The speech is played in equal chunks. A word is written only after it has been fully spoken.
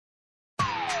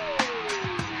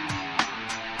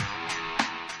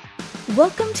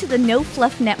Welcome to the No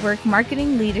Fluff Network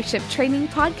Marketing Leadership Training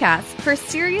Podcast for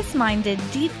serious-minded,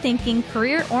 deep-thinking,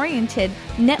 career-oriented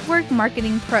network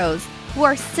marketing pros who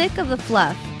are sick of the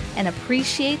fluff and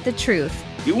appreciate the truth.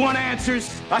 You want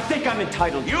answers? I think I'm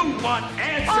entitled. You want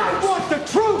answers? I want the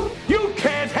truth! You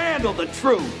can't handle the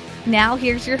truth! Now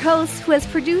here's your host who has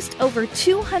produced over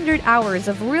 200 hours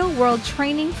of real-world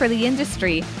training for the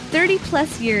industry,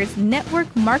 30-plus years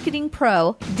network marketing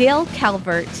pro, Dale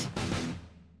Calvert.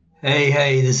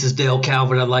 Hey, this is Dale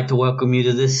Calvert. I'd like to welcome you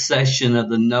to this session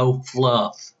of the No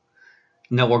Fluff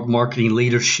Network Marketing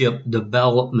Leadership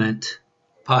Development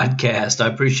Podcast. I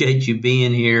appreciate you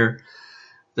being here.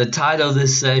 The title of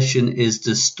this session is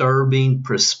Disturbing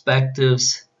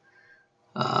Perspectives.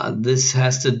 This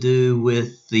has to do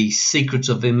with the secrets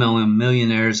of MLM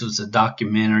Millionaires. It was a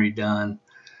documentary done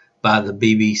by the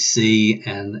BBC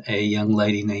and a young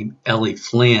lady named Ellie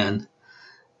Flynn.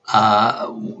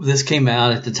 This came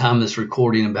out at the time of this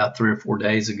recording about 3 or 4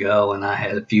 days ago, and I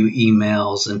had a few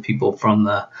emails and people from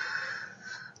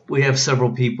we have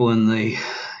several people in the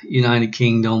United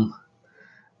Kingdom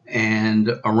and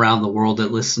around the world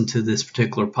that listen to this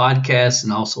particular podcast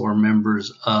and also are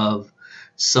members of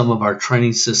some of our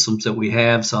training systems that we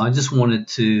have. So I just wanted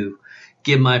to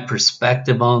give my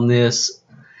perspective on this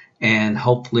and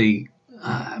hopefully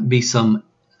be some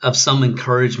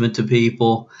encouragement to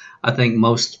people. I think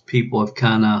most people have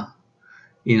kind of,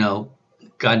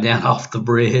 got down off the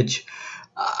bridge.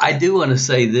 I do want to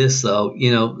say this, though.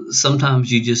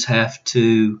 Sometimes you just have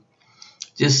to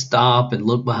just stop and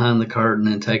look behind the curtain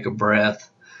and take a breath.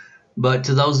 But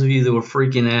to those of you that were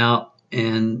freaking out,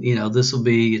 and,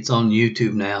 it's on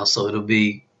YouTube now, so it'll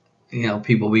be,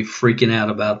 people will be freaking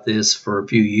out about this for a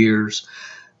few years.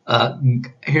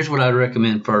 Here's what I'd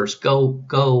recommend first.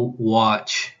 Go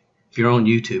watch. If you're on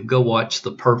YouTube, go watch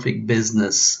The Perfect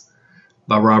Business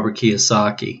by Robert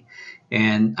Kiyosaki.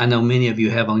 And I know many of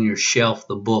you have on your shelf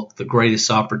the book, The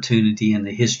Greatest Opportunity in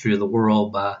the History of the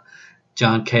World by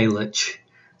John Kalich.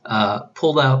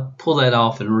 Pull that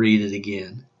off and read it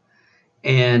again.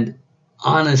 And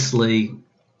honestly,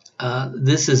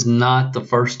 this is not the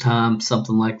first time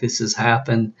something like this has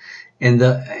happened. And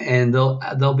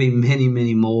there'll be many,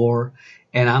 many more.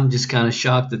 And I'm just kind of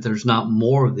shocked that there's not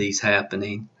more of these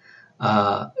happening.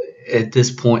 At this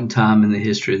point in time in the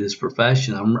history of this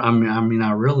profession.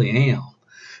 I really am.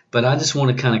 But I just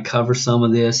want to kind of cover some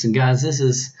of this. And guys, this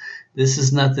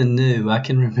is nothing new. I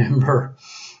can remember,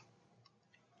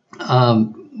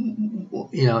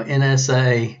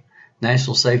 NSA,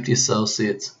 National Safety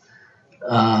Associates,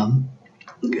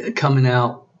 coming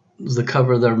out, the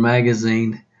cover of their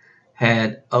magazine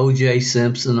had O.J.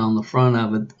 Simpson on the front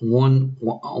of it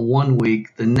one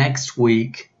week. The next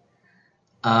week,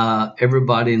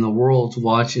 everybody in the world's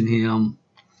watching him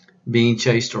being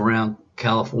chased around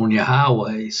California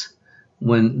highways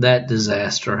when that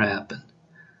disaster happened.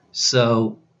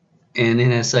 So, and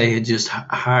NSA had just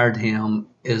hired him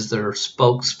as their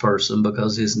spokesperson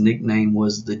because his nickname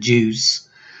was the Juice,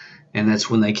 and that's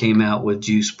when they came out with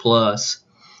Juice Plus.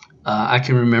 I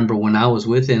can remember when I was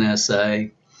with NSA,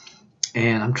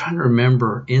 and I'm trying to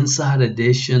remember Inside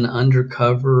Edition,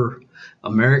 Undercover,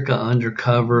 America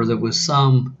Undercover. There was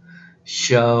some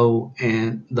show,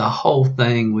 and the whole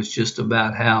thing was just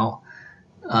about how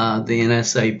the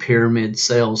NSA pyramid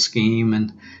sales scheme,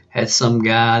 and had some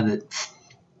guy that,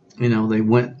 they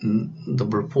went, and the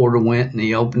reporter went and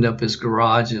he opened up his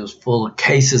garage and it was full of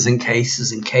cases and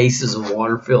cases and cases of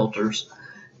water filters.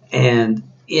 And,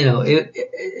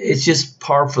 it's just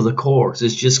par for the course.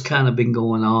 It's just kind of been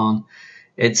going on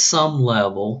at some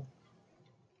level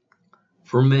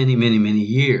for many, many, many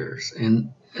years.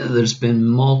 And there's been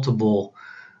multiple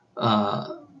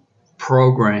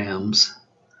programs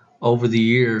over the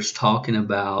years talking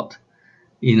about,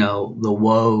 the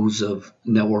woes of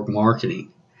network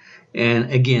marketing. And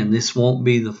again, this won't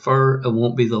be the first, it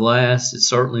won't be the last. It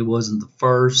certainly wasn't the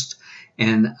first.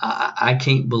 And I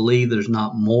can't believe there's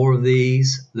not more of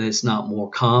these, that it's not more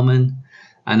common.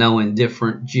 I know in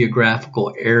different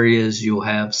geographical areas, you'll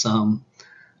have some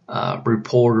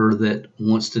reporter that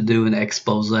wants to do an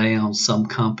expose on some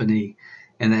company,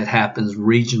 and that happens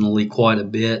regionally quite a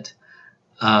bit.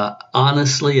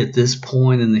 Honestly, at this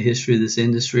point in the history of this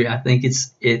industry, I think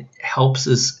it helps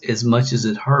us as much as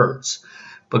it hurts,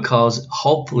 because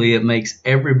hopefully it makes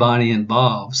everybody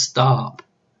involved stop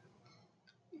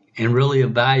and really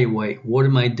evaluate, what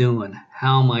am I doing?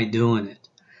 How am I doing it?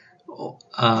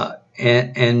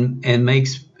 And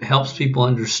helps people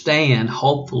understand,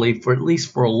 hopefully for at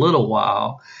least for a little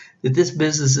while, that this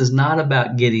business is not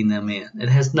about getting them in. It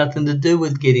has nothing to do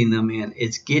with getting them in.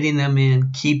 It's getting them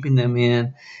in, keeping them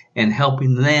in, and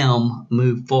helping them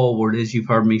move forward, as you've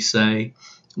heard me say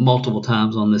multiple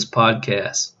times on this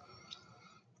podcast.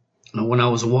 When I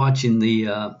was watching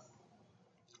the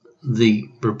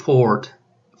report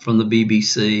from the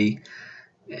BBC,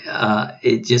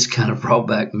 it just kind of brought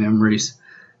back memories.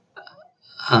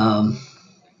 And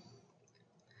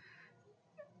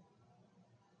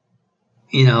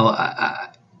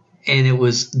it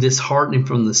was disheartening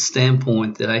from the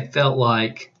standpoint that I felt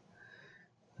like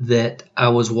that I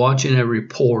was watching a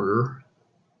reporter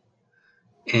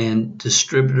and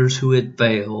distributors who had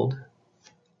failed,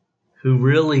 who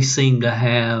really seemed to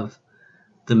have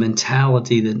the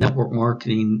mentality that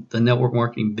the network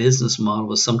marketing business model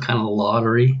was some kind of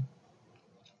lottery,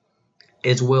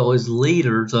 as well as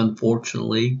leaders,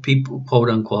 unfortunately, people, quote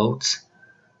unquote,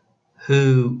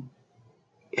 who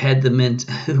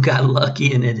got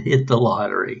lucky and had hit the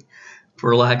lottery,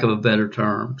 for lack of a better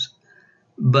terms.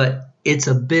 But it's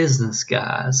a business,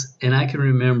 guys. And I can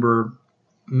remember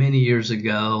many years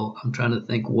ago, I'm trying to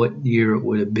think what year it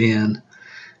would have been,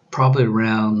 probably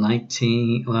around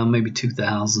maybe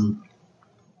 2000.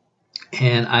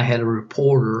 And I had a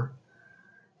reporter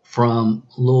from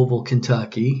Louisville,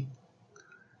 Kentucky,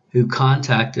 who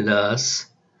contacted us.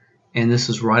 And this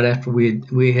was right after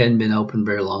we hadn't been open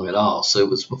very long at all. So it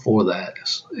was before that.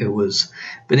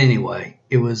 But anyway,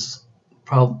 it was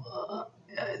probably,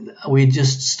 we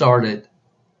just started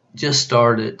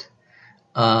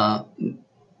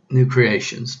New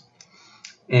Creations.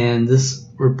 And this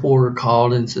reporter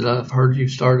called and said, I've heard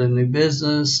you've started a new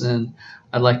business and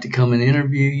I'd like to come and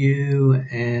interview you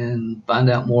and find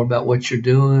out more about what you're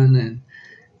doing and,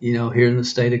 here in the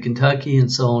state of Kentucky and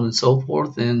so on and so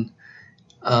forth. And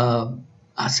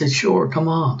I said, sure, come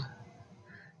on.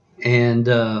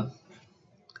 And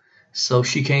so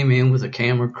she came in with a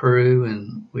camera crew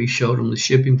and we showed them the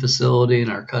shipping facility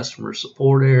and our customer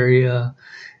support area.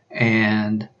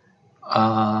 And,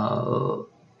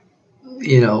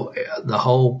 the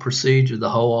whole procedure, the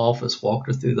whole office, walked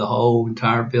her through the whole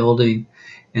entire building.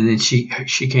 And then she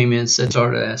came in and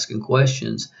started asking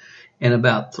questions. And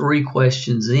about 3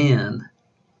 questions in,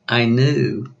 I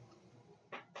knew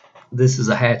this is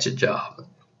a hatchet job.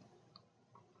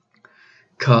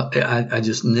 I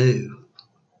just knew.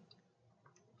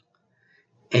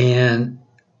 And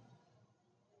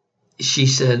she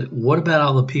said, what about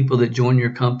all the people that join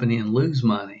your company and lose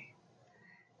money?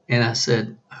 And I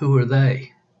said, who are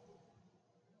they?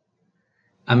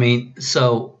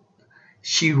 So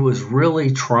she was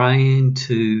really trying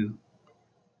to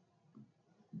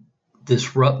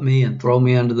disrupt me and throw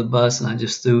me under the bus, and I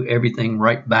just threw everything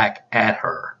right back at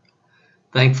her.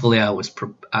 Thankfully,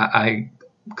 I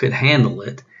could handle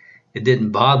it. It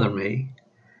didn't bother me.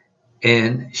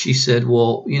 And she said,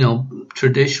 well,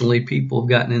 traditionally people have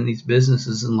gotten in these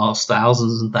businesses and lost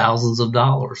thousands and thousands of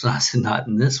dollars. And I said, not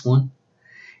in this one.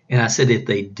 And I said, if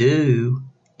they do,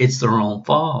 it's their own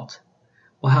fault.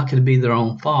 Well, how could it be their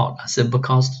own fault? I said,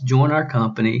 because to join our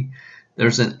company,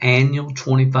 there's an annual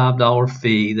 $25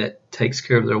 fee that takes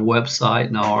care of their website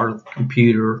and our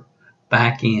computer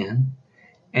back end.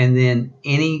 And then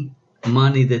any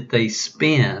money that they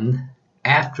spend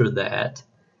after that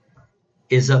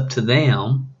is up to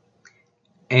them.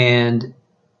 And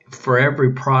for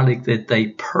every product that they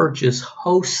purchase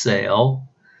wholesale,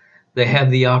 they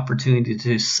have the opportunity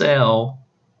to sell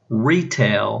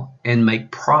retail and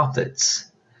make profits.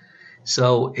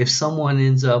 So if someone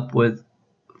ends up with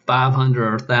 $500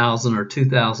 or $1,000 or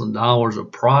 $2,000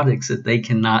 of products that they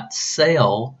cannot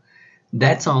sell,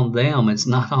 that's on them. It's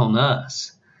not on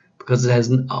us, because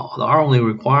our only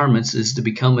requirements is to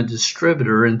become a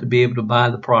distributor and to be able to buy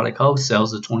the product wholesale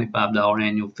is a $25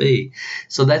 annual fee.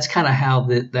 So that's kind of how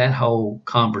that whole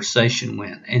conversation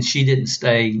went. And she didn't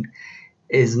stay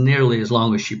as nearly as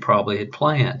long as she probably had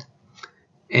planned.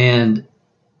 And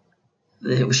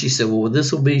she said, well,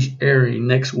 this will be airing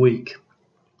next week.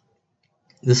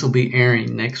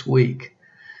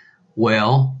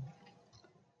 Well,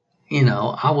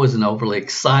 I wasn't overly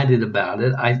excited about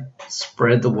it. I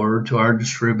spread the word to our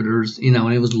distributors,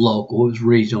 and it was local, it was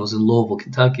regional. It was in Louisville,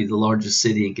 Kentucky, the largest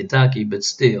city in Kentucky, but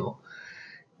still.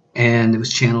 And it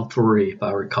was Channel 3, if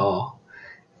I recall.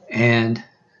 And,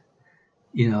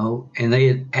 and they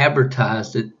had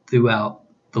advertised it throughout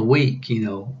the week,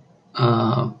 inside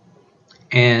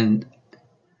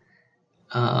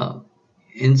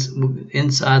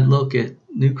look at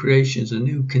New Creations, a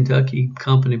new Kentucky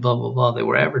company, blah, blah, blah. They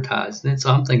were advertising it.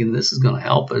 So I'm thinking this is going to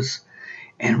help us.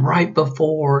 And right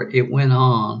before it went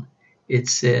on, it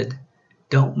said,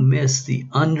 don't miss the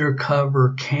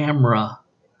undercover camera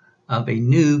of a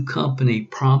new company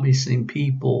promising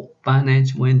people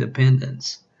financial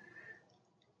independence.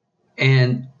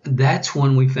 And that's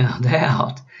when we found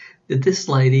out that this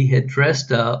lady had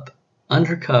dressed up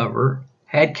undercover,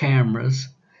 had cameras,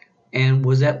 and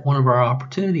was at one of our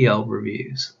opportunity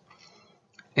overviews.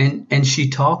 And she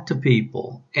talked to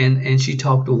people, and she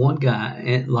talked to one guy,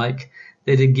 and like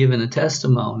that had given a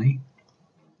testimony,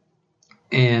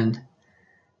 and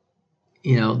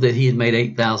that he had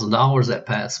made $8,000 that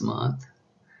past month.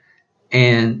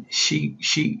 And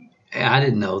I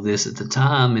didn't know this at the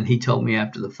time, and he told me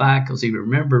after the fact because he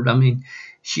remembered. I mean,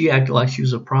 she acted like she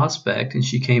was a prospect, and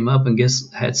she came up and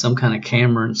had some kind of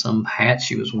camera and some hat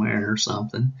she was wearing or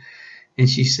something. And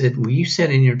she said, well, you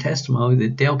said in your testimony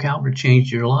that Dale Calvert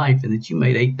changed your life and that you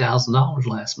made $8,000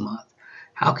 last month.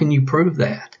 How can you prove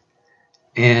that?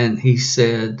 And he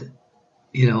said,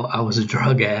 I was a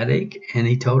drug addict. And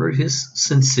he told her his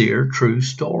sincere, true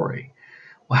story.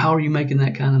 Well, how are you making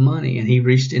that kind of money? And he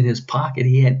reached in his pocket.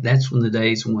 That's when the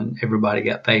days when everybody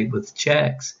got paid with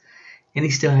checks. And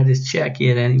he still had his check. He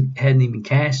hadn't even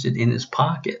cashed it in his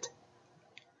pocket.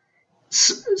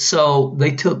 So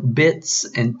they took bits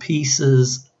and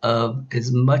pieces of as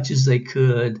much as they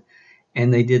could,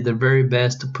 and they did their very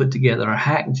best to put together a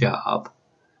hack job.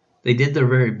 They did their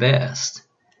very best.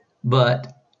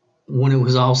 But when it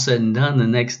was all said and done, the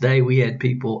next day we had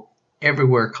people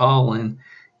everywhere calling,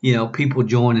 people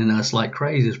joining us like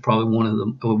crazy. It's probably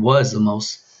was the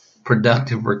most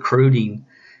productive recruiting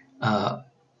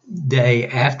day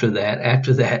after that.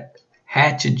 After that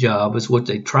hatchet job is what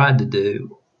they tried to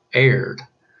do aired.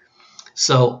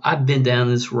 So I've been down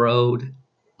this road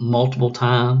multiple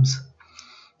times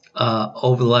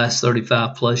over the last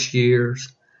 35 plus years.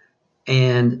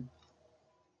 And,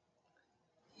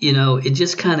 it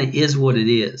just kind of is what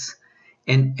it is.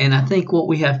 And I think what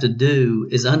we have to do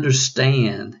is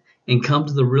understand and come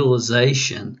to the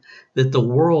realization that the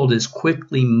world is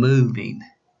quickly moving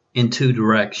in two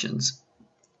directions.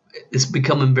 It's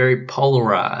becoming very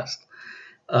polarized.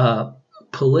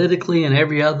 Politically and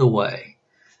every other way,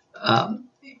 all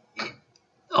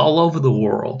over the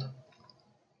world,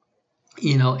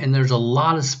 and there's a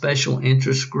lot of special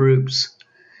interest groups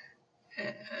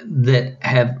that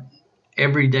have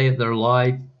every day of their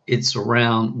life, it's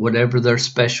around whatever their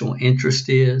special interest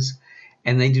is,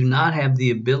 and they do not have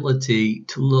the ability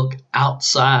to look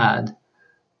outside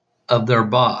of their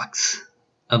box,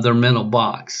 of their mental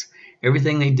box.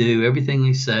 Everything they do, everything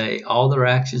they say, all their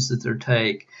actions that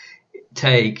they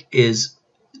take is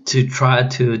to try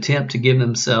to attempt to give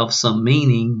themselves some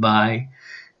meaning by,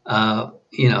 and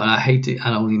I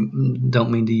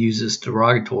don't mean to use this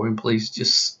derogatory, and please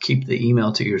just keep the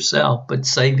email to yourself, but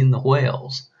saving the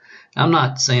whales. I'm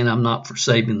not saying I'm not for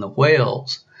saving the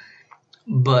whales,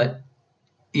 but,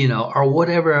 or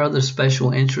whatever other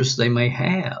special interests they may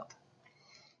have.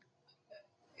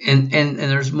 And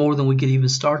there's more than we could even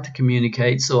start to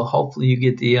communicate. So hopefully you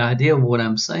get the idea of what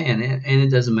I'm saying. And it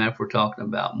doesn't matter if we're talking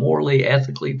about morally,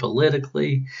 ethically,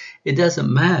 politically. It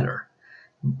doesn't matter.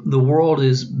 The world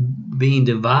is being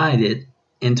divided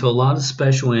into a lot of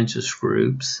special interest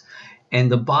groups.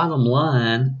 And the bottom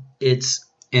line, it's,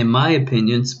 in my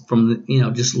opinion, from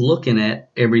just looking at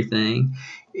everything,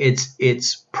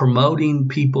 it's promoting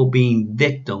people being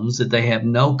victims, that they have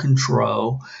no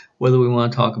control, whether we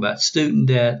want to talk about student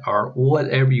debt or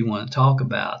whatever you want to talk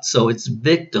about. So it's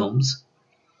victims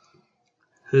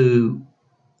who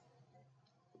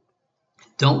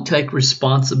don't take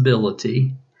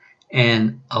responsibility,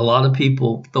 and a lot of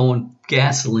people throwing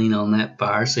gasoline on that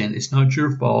fire, saying it's not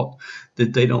your fault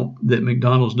that that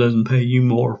McDonald's doesn't pay you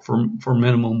more for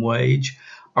minimum wage,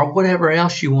 or whatever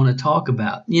else you want to talk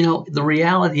about. The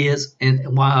reality is, and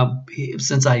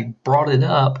since I brought it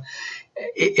up,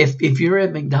 if you're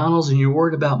at McDonald's and you're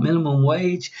worried about minimum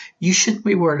wage, you shouldn't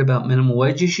be worried about minimum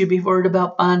wage. You should be worried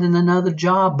about finding another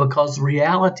job, because the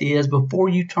reality is, before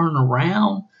you turn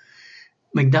around,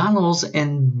 McDonald's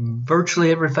and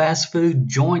virtually every fast food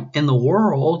joint in the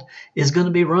world is going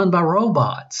to be run by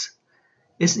robots.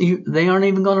 They aren't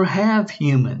even going to have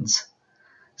humans.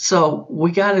 So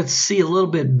we got to see a little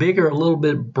bit bigger, a little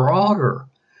bit broader,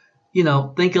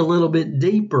 think a little bit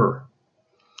deeper.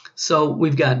 So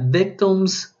we've got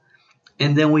victims,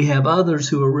 and then we have others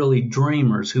who are really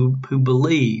dreamers, who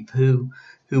believe, who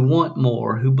want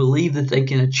more, who believe that they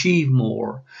can achieve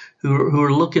more, who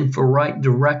are looking for right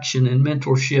direction and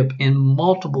mentorship in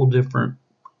multiple different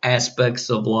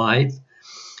aspects of life,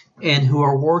 and who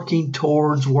are working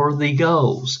towards worthy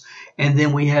goals. And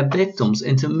then we have victims.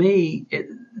 And to me,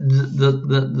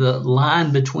 the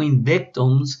line between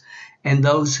victims and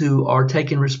those who are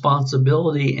taking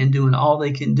responsibility and doing all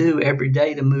they can do every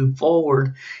day to move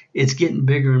forward, it's getting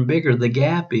bigger and bigger. The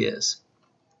gap is.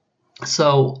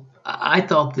 So I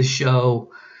thought the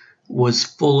show was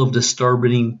full of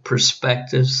disturbing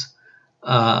perspectives,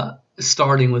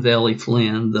 starting with Ellie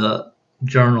Flynn, the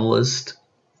journalist.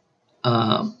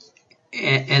 And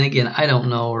again, I don't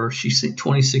know her. She's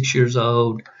 26 years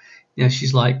old.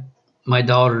 She's like my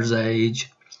daughter's age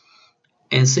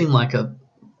and seemed like a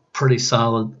pretty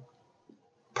solid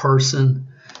person.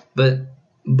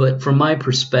 But from my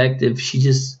perspective,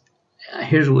 here's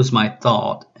was my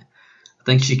thought. I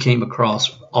think she came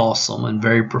across awesome and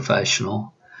very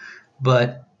professional.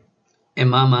 But in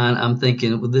my mind, I'm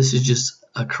thinking, well, this is just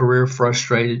a career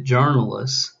frustrated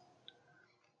journalist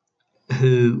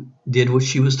who did what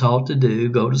she was taught to do,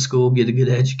 go to school, get a good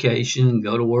education, and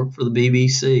go to work for the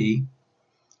BBC,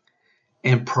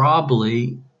 and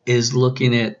probably is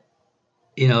looking at,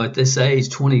 at this age,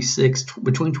 26,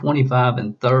 between 25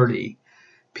 and 30,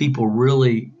 people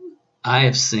really, I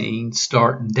have seen,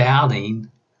 start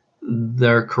doubting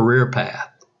their career path.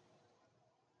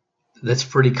 That's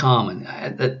pretty common.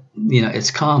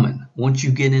 It's common. Once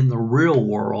you get in the real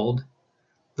world,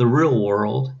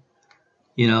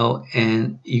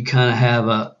 and you kind of have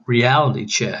a reality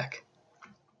check,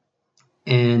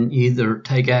 and you either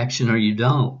take action or you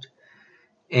don't.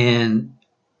 And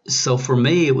so for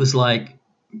me, it was like,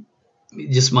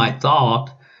 just my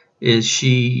thought is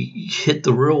she hit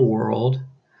the real world,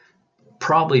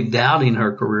 probably doubting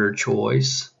her career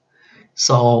choice,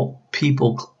 saw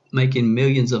people making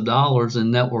millions of dollars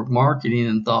in network marketing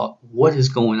and thought, what is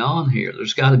going on here?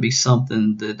 There's got to be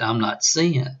something that I'm not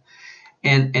seeing.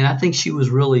 And I think she was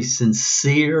really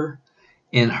sincere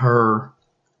in her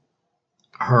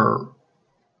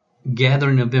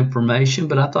gathering of information,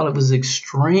 but I thought it was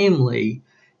extremely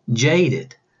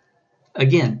jaded.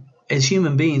 Again, as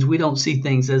human beings, we don't see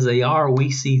things as they are.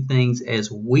 We see things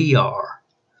as we are.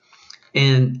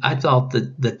 And I thought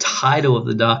that the title of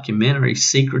the documentary,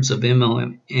 Secrets of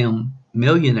MLM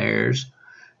Millionaires,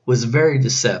 was very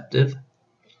deceptive,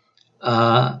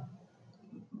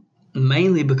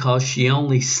 mainly because she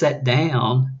only sat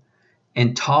down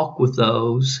and talked with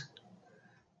those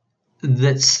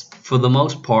that's, for the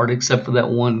most part, except for that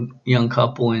one young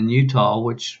couple in Utah,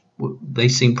 which they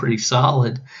seem pretty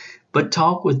solid, but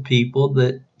talk with people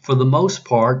that, for the most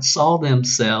part, saw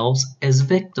themselves as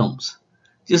victims.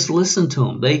 Just listen to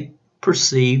them. They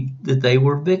perceived that they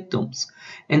were victims.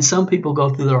 And some people go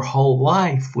through their whole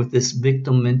life with this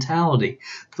victim mentality.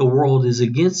 The world is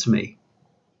against me.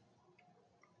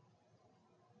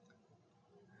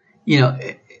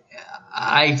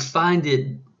 I find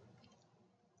it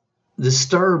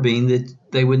disturbing that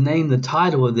they would name the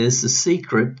title of this The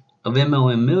Secret of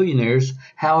MLM Millionaires.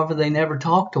 However, they never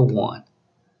talk to one.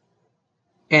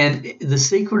 And the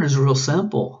secret is real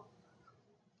simple.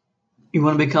 You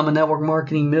want to become a network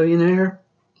marketing millionaire?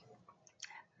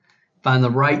 Find the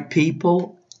right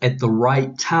people at the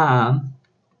right time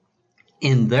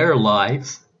in their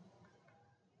life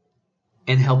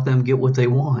and help them get what they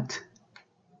want.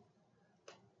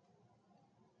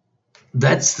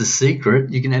 That's the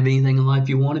secret. You can have anything in life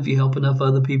you want if you help enough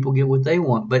other people get what they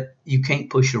want, but you can't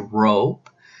push a rope.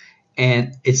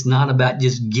 And it's not about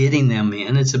just getting them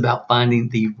in. It's about finding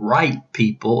the right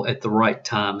people at the right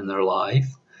time in their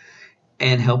life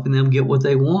and helping them get what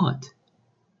they want.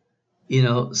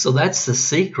 So that's the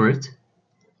secret.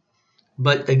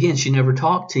 But again, she never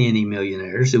talked to any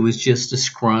millionaires. It was just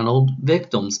disgruntled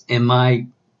victims.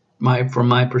 And from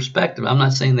my perspective, I'm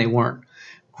not saying they weren't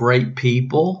great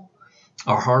people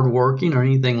or hardworking or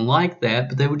anything like that,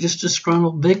 but they were just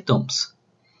disgruntled victims.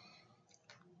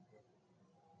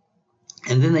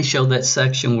 And then they showed that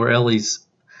section where Ellie's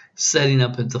setting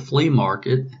up at the flea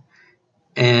market.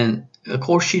 And, of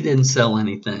course, she didn't sell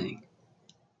anything.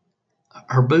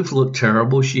 Her booth looked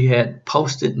terrible. She had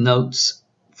Post-it notes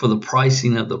for the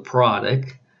pricing of the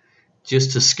product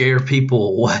just to scare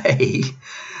people away.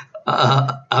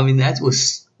 That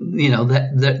was,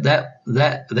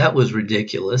 that was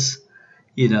ridiculous,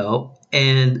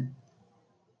 and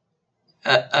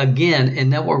again, in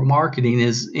network marketing,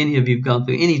 as any of you have gone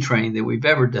through any training that we've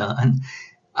ever done,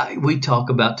 we talk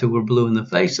about till we're blue in the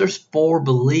face. There's 4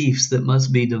 beliefs that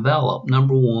must be developed.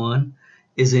 Number 1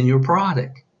 is in your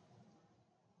product.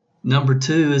 Number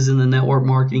 2 is in the network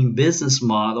marketing business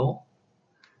model.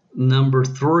 Number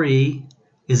 3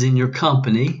 is in your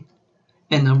company.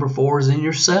 And number 4 is in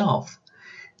yourself.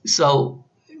 So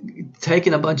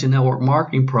taking a bunch of network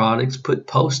marketing products, put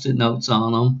Post-it notes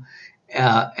on them,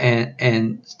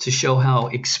 and to show how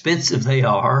expensive they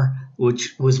are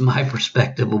which was my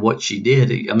perspective of what she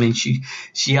did. I mean, she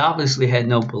obviously had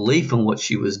no belief in what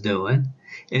she was doing.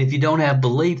 And if you don't have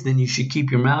belief, then you should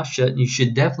keep your mouth shut, and you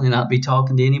should definitely not be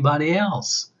talking to anybody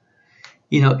else.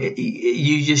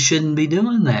 You just shouldn't be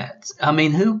doing that. I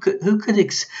mean,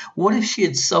 what if she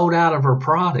had sold out of her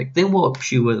product? Then what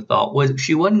she would have thought?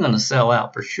 She wasn't going to sell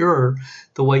out for sure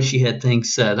the way she had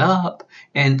things set up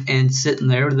and sitting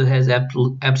there that has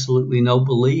absolutely no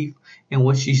belief in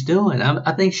what she's doing.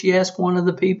 I think she asked one of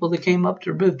the people that came up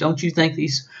to her booth, don't you think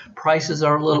these prices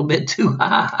are a little bit too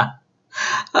high?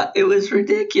 It was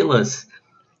ridiculous.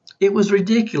 It was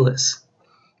ridiculous.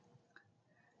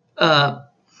 And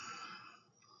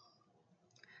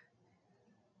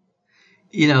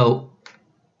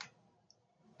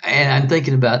I'm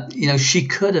thinking about, she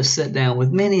could have sat down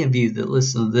with many of you that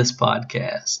listen to this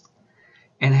podcast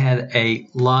and had a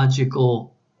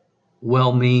logical,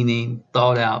 well-meaning,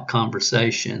 thought-out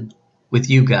conversation with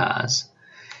you guys.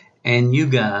 And you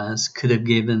guys could have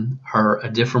given her a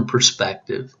different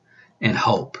perspective and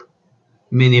hope.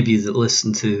 Many of you that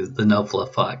listen to the No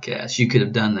Fluff podcast, you could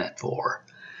have done that for her.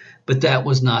 But that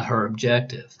was not her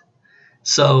objective.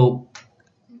 So,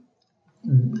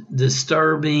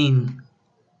 disturbing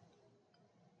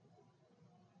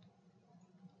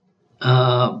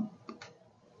the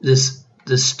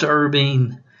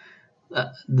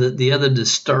other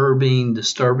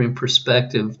disturbing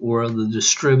perspective were the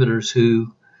distributors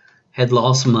who had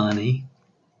lost money,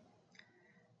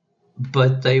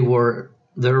 but their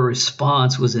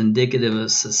response was indicative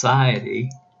of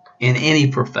society in any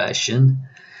profession.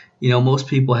 Most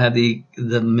people have the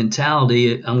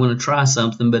mentality, I'm going to try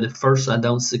something, but if first I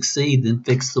don't succeed, then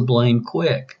fix the blame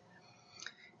quick.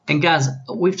 And guys,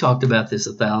 we've talked about this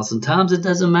 1,000 times. It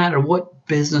doesn't matter what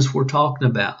business we're talking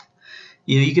about.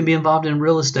 You can be involved in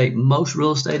real estate. Most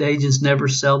real estate agents never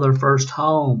sell their first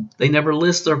home. They never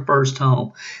list their first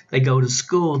home. They go to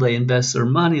school. They invest their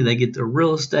money. They get their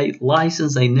real estate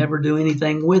license. They never do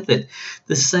anything with it.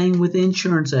 The same with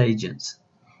insurance agents.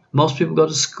 Most people go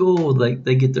to school.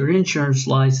 They get their insurance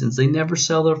license. They never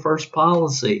sell their first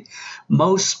policy.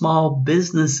 Most small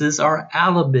businesses are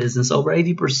out of business. Over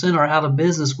 80% are out of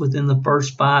business within the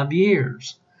first 5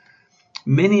 years.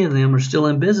 Many of them are still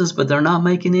in business, but they're not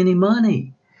making any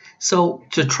money. So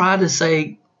to try to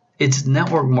say it's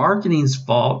network marketing's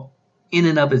fault in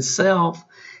and of itself,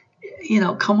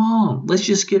 come on, let's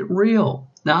just get real.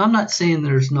 Now, I'm not saying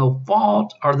there's no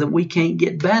fault or that we can't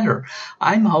get better.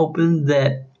 I'm hoping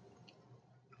that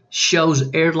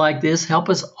shows aired like this help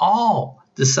us all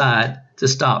decide to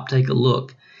stop, take a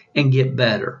look, and get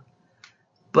better.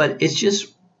 But it's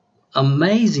just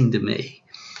amazing to me.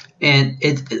 And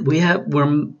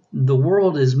the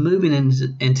world is moving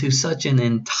into such an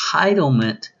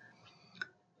entitlement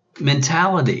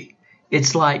mentality.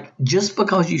 It's like just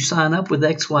because you sign up with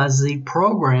XYZ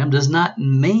program does not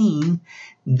mean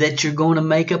that you're going to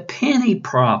make a penny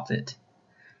profit.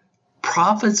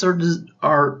 Profits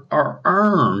are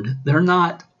earned. They're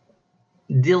not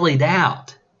dillied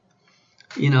out.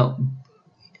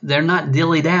 They're not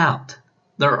dillied out.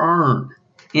 They're earned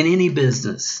in any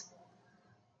business.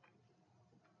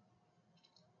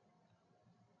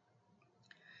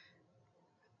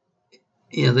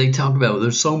 They talk about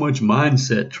there's so much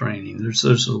mindset training.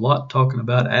 There's a lot talking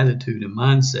about attitude and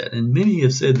mindset. And many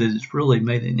have said that it's really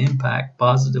made an impact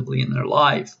positively in their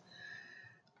life.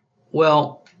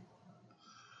 Well,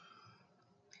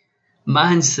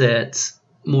 mindsets,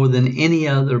 more than any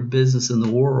other business in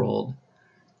the world,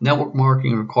 network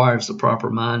marketing requires the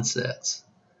proper mindsets.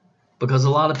 Because a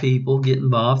lot of people get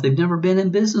involved. They've never been in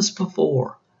business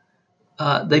before.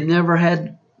 They've never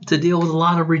had to deal with a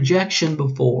lot of rejection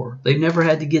before. They've never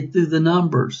had to get through the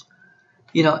numbers.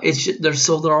 There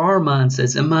are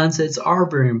mindsets, and mindsets are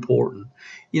very important.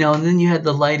 And then you had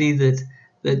the lady that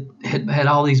had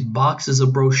all these boxes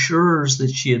of brochures that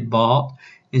she had bought,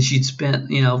 and she'd spent,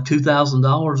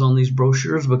 $2,000 on these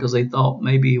brochures because they thought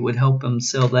maybe it would help them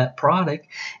sell that product.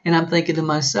 And I'm thinking to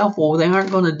myself, well, they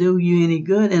aren't going to do you any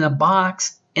good in a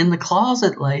box in the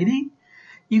closet, lady.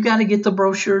 You got to get the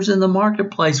brochures in the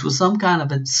marketplace with some kind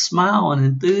of a smile and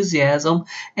enthusiasm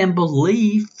and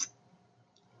belief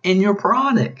in your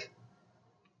product.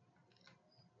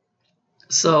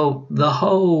 So the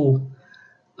whole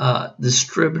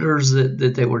distributors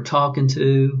that they were talking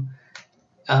to,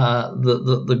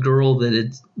 the girl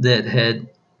that had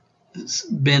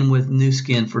been with New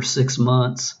Skin for 6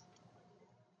 months,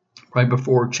 right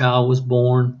before her child was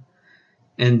born,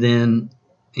 and then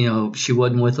she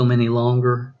wasn't with them any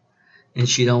longer, and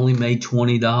she'd only made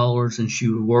 $20, and she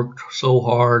worked so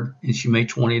hard, and she made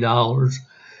 $20.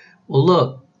 Well,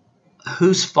 look,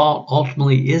 whose fault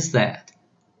ultimately is that?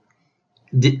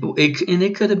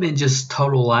 it could have been just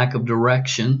total lack of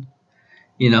direction,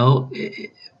 because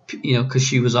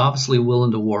she was obviously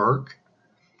willing to work.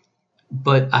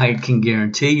 But I can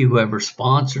guarantee you whoever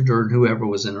sponsored her and whoever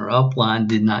was in her upline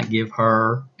did not give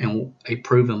her a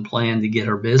proven plan to get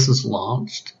her business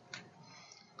launched.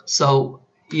 So,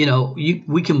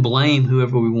 we can blame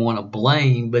whoever we want to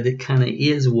blame, but it kind of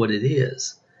is what it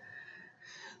is.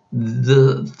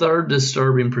 The third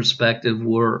disturbing perspective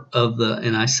were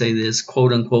and I say this,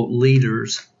 quote unquote,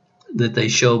 leaders that they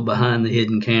showed behind the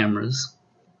hidden cameras.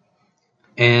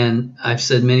 And I've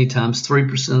said many times,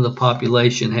 3% of the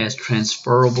population has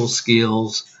transferable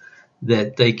skills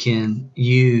that they can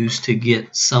use to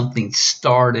get something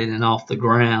started and off the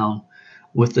ground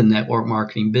with the network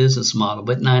marketing business model.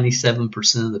 But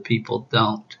 97% of the people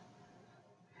don't.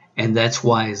 And that's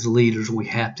why as leaders, we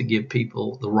have to give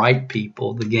people, the right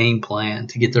people, the game plan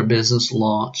to get their business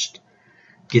launched,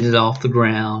 get it off the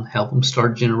ground, help them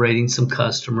start generating some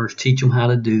customers, teach them how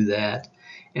to do that.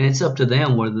 And it's up to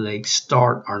them whether they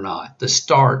start or not. The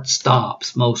start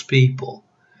stops most people.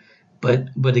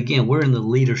 But again, we're in the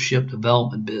leadership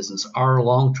development business. Our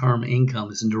long-term income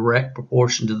is in direct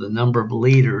proportion to the number of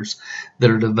leaders that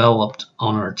are developed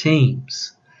on our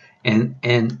teams. And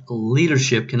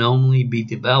leadership can only be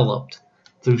developed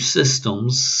through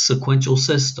systems, sequential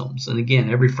systems. And again,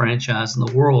 every franchise in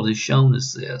the world has shown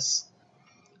us this.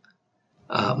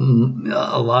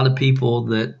 A lot of people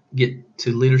that get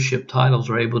to leadership titles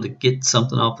are able to get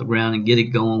something off the ground and get it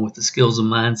going with the skills and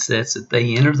mindsets that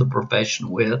they enter the profession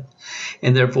with,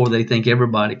 and therefore they think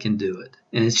everybody can do it.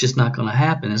 And it's just not going to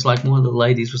happen. It's like one of the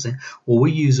ladies was saying, well,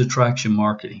 we use attraction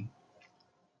marketing.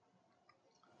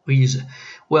 We use it.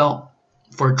 Well,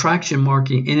 for attraction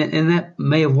marketing, and that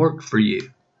may have worked for you,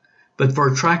 but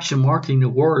for attraction marketing to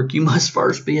work, you must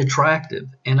first be attractive.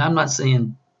 And I'm not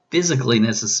saying physically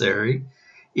necessary,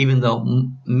 even though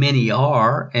many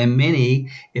are, and many,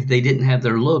 if they didn't have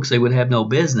their looks, they would have no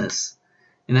business.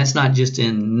 And that's not just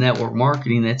in network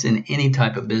marketing, that's in any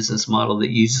type of business model that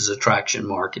uses attraction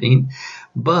marketing.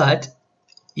 But,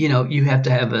 you have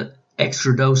to have an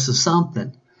extra dose of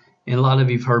something. And a lot of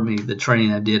you have heard me, the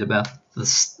training I did about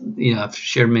this, I've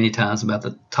shared many times about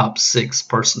the top 6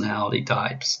 personality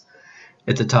types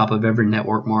at the top of every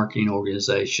network marketing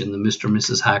organization, the Mr. and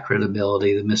Mrs. High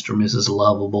Credibility, the Mr. and Mrs.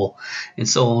 Lovable, and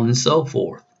so on and so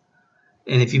forth.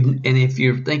 And if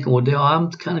you're thinking, well, Dale, I'm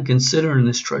kind of considering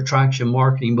this attraction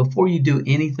marketing, before you do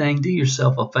anything, do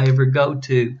yourself a favor, go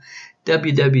to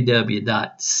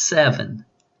www.7,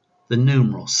 the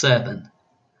numeral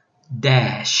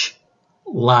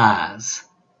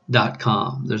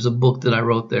 7-lies.com. There's a book that I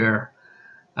wrote there.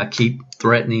 I keep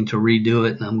threatening to redo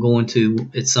it, and I'm going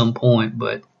to at some point,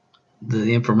 but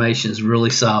the information is really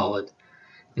solid.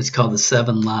 It's called The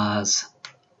 7 Lies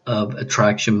of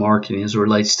Attraction Marketing as it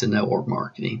relates to network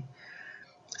marketing.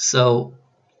 So,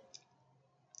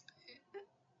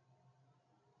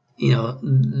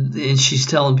 and she's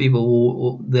telling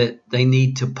people that they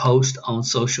need to post on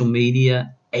social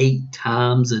media 8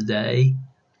 times a day.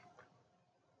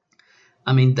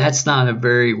 I mean, that's not a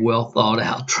very well thought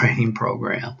out training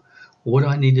program. What do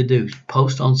I need to do?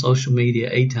 Post on social media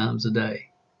 8 times a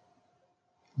day.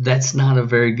 That's not a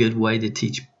very good way to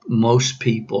teach most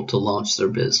people to launch their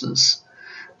business,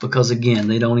 because again,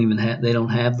 they don't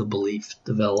have the belief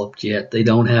developed yet. They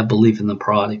don't have belief in the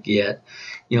product yet.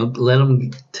 Let them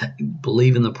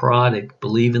believe in the product,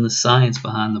 believe in the science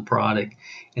behind the product,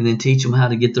 and then teach them how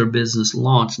to get their business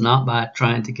launched, not by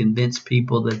trying to convince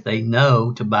people that they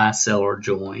know to buy, sell, or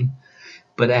join,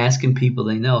 but asking people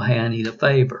they know, hey, I need a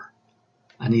favor.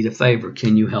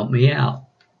 Can you help me out?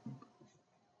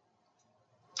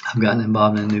 I've gotten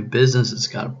involved in a new business. It's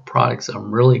got products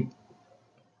I'm really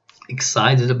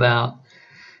excited about.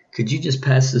 Could you just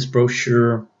pass this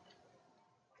brochure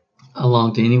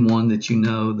along to anyone that you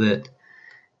know that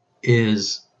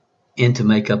is into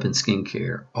makeup and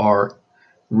skincare, or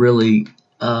really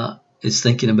is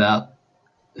thinking about,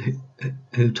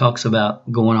 who talks about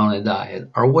going on a diet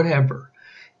or whatever?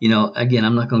 Again,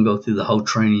 I'm not going to go through the whole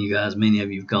training, you guys. Many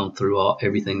of you have gone through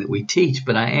everything that we teach,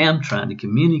 but I am trying to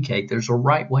communicate there's a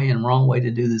right way and wrong way to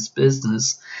do this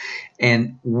business.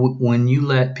 And when you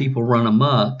let people run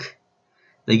amok,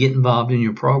 they get involved in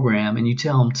your program, and you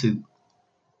tell them to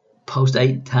post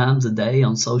 8 times a day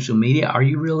on social media. Are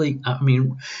you really,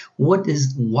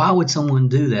 why would someone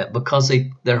do that? Because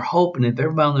they're hoping if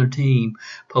everybody on their team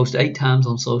posts 8 times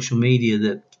on social media,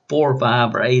 that 4 or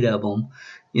 5 or 8 of them,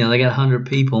 they got 100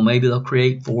 people, maybe they'll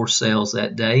create 4 sales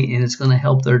that day, and it's going to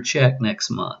help their check next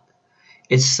month.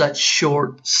 It's such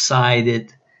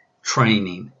short-sighted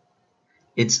training.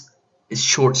 It's it's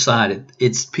short-sighted.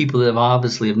 It's people that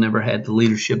obviously have never had the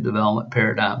leadership development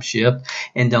paradigm shift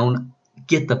and don't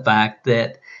get the fact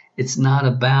that it's not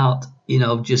about,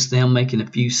 just them making a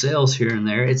few sales here and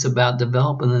there. It's about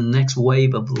developing the next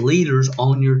wave of leaders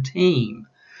on your team.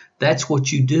 That's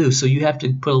what you do. So you have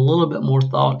to put a little bit more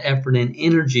thought, effort, and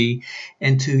energy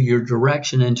into your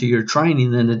direction, into your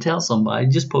training than to tell somebody,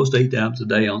 just post 8 times a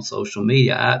day on social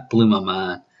media. It blew my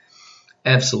mind.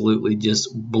 Absolutely just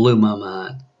blew my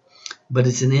mind. But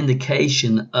it's an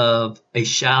indication of a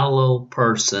shallow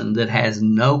person that has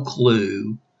no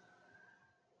clue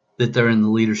that they're in the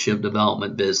leadership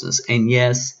development business. And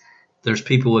yes, there's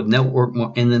people with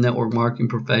in the network marketing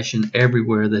profession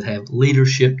everywhere that have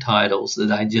leadership titles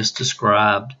that I just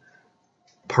described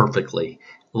perfectly.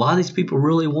 A lot of these people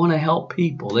really want to help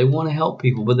people. They want to help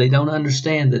people, but they don't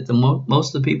understand that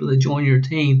most of the people that join your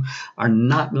team are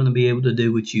not going to be able to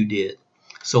do what you did.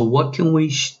 So what can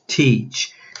we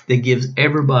teach that gives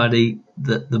everybody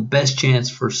the best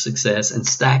chance for success and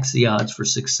stacks the odds for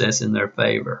success in their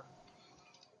favor?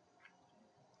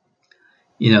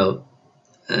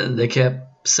 They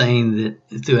kept saying that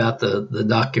throughout the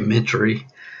documentary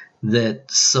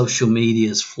that social media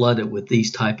is flooded with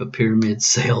these type of pyramid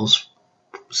sales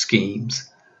schemes.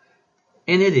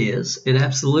 And it is. It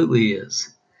absolutely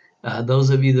is. Those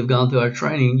of you that have gone through our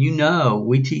training,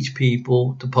 we teach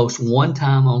people to post one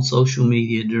time on social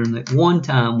media during that one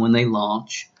time when they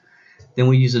launch. Then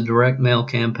we use a direct mail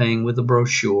campaign with a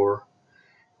brochure.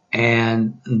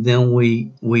 And then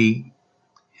we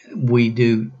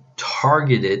do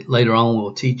targeted, later on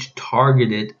we'll teach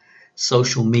targeted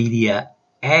social media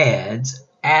ads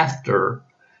after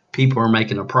people are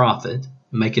making a profit,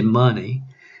 making money.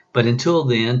 But until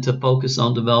then, to focus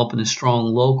on developing a strong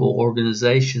local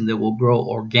organization that will grow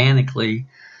organically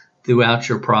throughout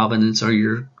your province or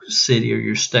your city or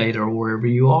your state or wherever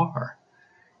you are.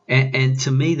 And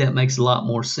to me, that makes a lot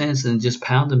more sense than just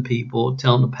pounding people,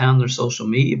 telling them to pound their social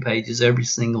media pages every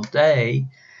single day.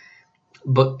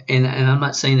 But and I'm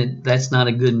not saying that that's not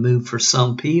a good move for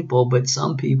some people, but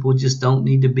some people just don't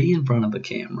need to be in front of a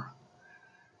camera.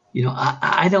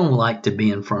 I don't like to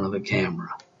be in front of a camera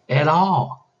at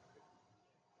all.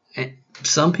 And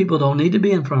some people don't need to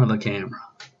be in front of a camera.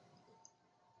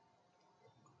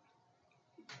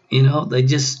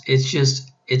 It's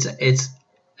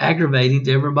aggravating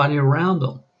to everybody around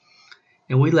them.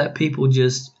 And we let people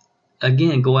just,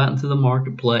 again, go out into the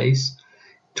marketplace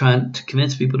trying to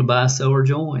convince people to buy, sell, or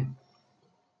join.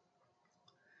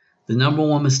 The number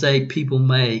one mistake people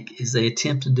make is they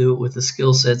attempt to do it with the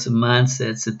skill sets and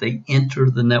mindsets that they enter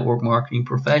the network marketing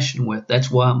profession with. That's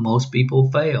why most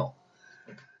people fail.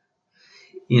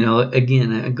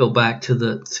 Again, I go back to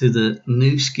the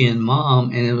new skin mom,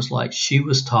 and it was like she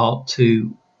was taught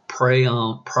to prey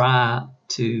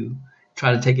to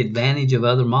try to take advantage of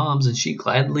other moms, and she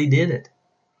gladly did it.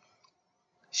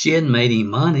 She hadn't made any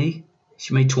money.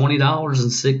 She made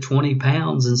 $20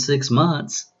 pounds in 6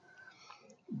 months.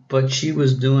 But she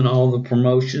was doing all the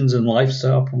promotions and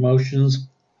lifestyle promotions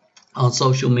on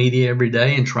social media every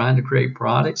day and trying to create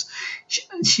products.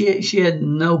 She had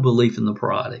no belief in the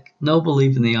product, no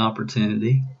belief in the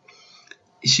opportunity.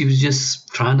 She was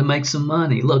just trying to make some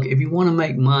money. Look, if you want to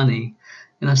make money,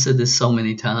 and I've said this so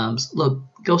many times, look,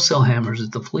 go sell hammers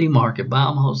at the flea market, buy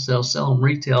them wholesale, sell them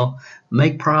retail,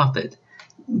 make profit.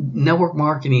 Network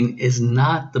marketing is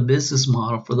not the business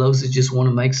model for those that just want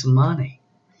to make some money.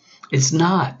 It's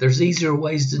not. There's easier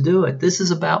ways to do it. This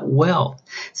is about wealth.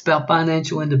 It's about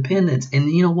financial independence. And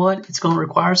you know what? It's going to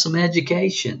require some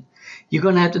education. You're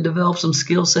going to have to develop some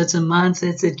skill sets and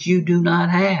mindsets that you do not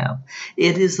have.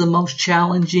 It is the most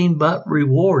challenging but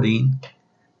rewarding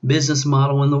business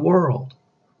model in the world.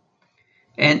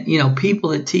 And, people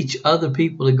that teach other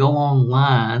people to go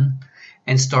online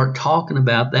and start talking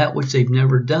about that which they've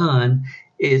never done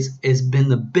has been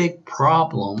the big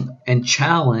problem and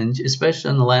challenge,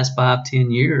 especially in the last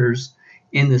 5-10 years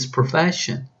in this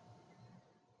profession.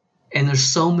 And there's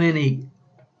so many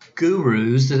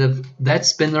gurus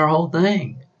that's been their whole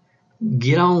thing.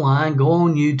 Get online, go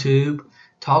on YouTube,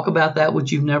 talk about that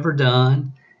which you've never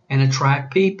done, and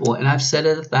attract people. And I've said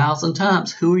it 1,000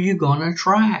 times. Who are you going to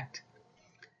attract?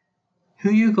 Who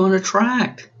are you going to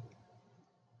attract?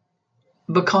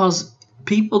 Because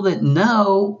people that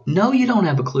know you don't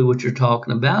have a clue what you're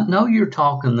talking about, know you're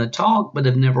talking the talk, but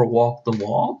have never walked the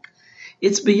walk.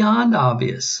 It's beyond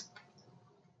obvious.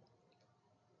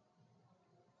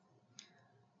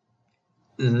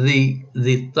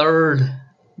 The third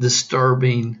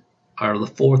disturbing, or the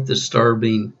fourth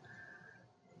disturbing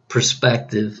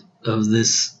perspective of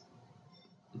this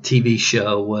TV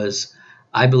show was,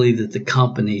 I believe that the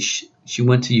company She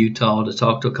went to Utah to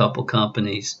talk to a couple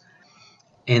companies,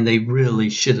 and they really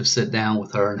should have sat down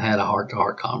with her and had a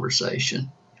heart-to-heart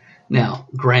conversation. Now,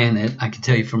 granted, I can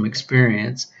tell you from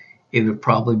experience, it would have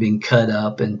probably been cut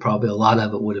up and probably a lot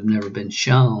of it would have never been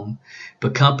shown.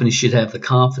 But companies should have the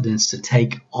confidence to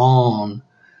take on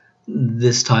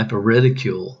this type of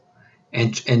ridicule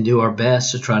and do our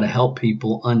best to try to help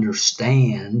people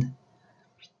understand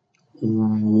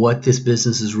what this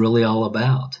business is really all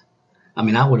about. I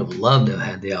mean, I would have loved to have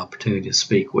had the opportunity to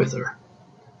speak with her.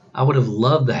 I would have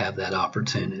loved to have that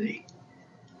opportunity,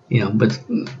 but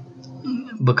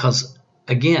because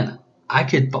again, I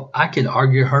could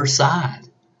argue her side,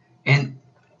 and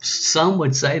some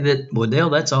would say that, well, Dale,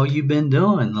 that's all you've been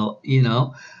doing,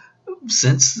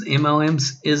 since MLM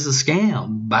is a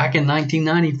scam back in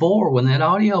 1994 when that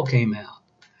audio came out.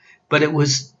 But it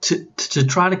was to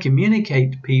try to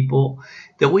communicate to people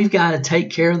that we've got to take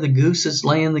care of the goose that's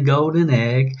laying the golden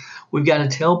egg. We've got to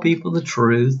tell people the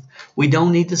truth. We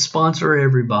don't need to sponsor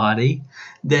everybody.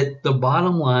 That the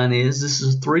bottom line is this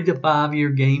is a 3 to 5 year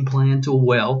game plan to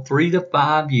wealth. 3 to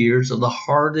 5 years of the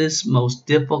hardest, most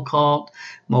difficult,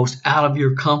 most out of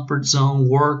your comfort zone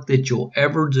work that you'll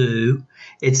ever do.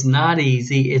 It's not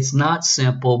easy. It's not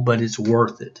simple, but it's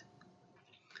worth it.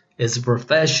 As a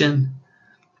profession,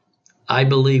 I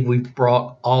believe we've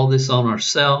brought all this on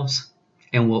ourselves,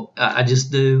 and I just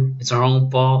do. It's our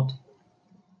own fault.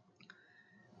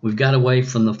 We've got away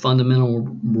from the fundamental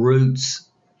roots,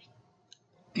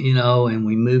 and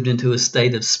we moved into a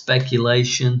state of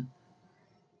speculation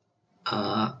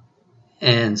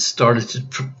and started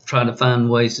to try to find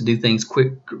ways to do things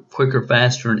quicker,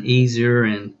 faster, and easier,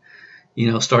 and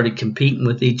started competing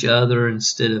with each other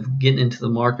instead of getting into the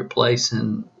marketplace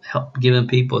and giving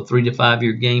people a 3 to 5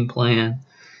 year game plan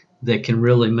that can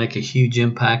really make a huge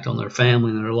impact on their family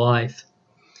and their life.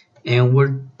 And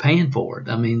we're paying for it.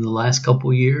 I mean, the last couple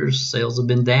of years, sales have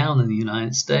been down in the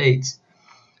United States.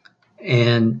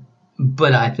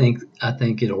 But I think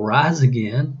it'll rise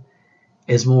again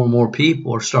as more and more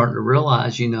people are starting to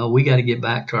realize, we got to get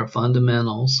back to our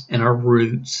fundamentals and our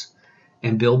roots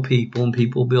and build people, and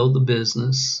people build the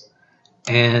business.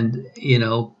 And,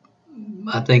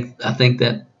 I think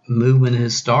that movement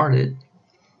has started.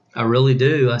 I really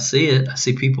do. I see it. I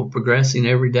see people progressing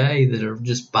every day that are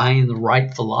just buying the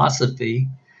right philosophy.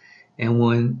 And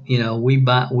when,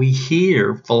 we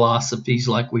hear philosophies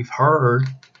like we've heard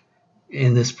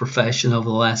in this profession over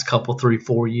the last couple, 3,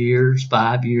 4 years,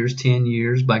 5 years, 10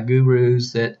 years by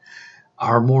gurus that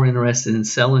are more interested in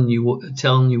telling you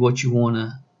what you want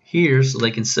to hear so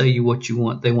they can sell you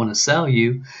what they want to sell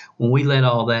you. When we let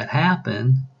all that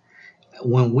happen,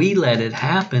 when we let it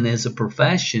happen as a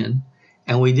profession,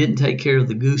 and we didn't take care of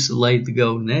the goose that laid the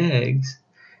golden eggs,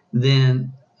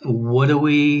 then what do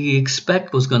we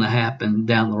expect was going to happen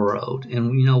down the road?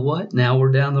 And you know what? Now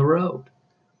we're down the road.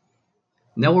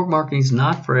 Network marketing is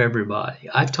not for everybody.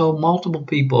 I've told multiple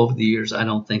people over the years, I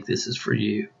don't think this is for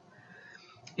you.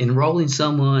 Enrolling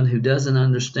someone who doesn't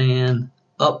understand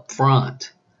up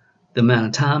front the amount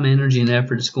of time, energy, and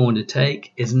effort it's going to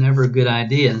take is never a good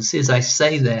idea. And see, as I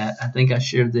say that, I think I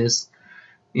shared this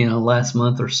last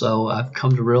month or so, I've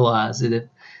come to realize that if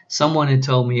someone had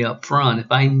told me up front,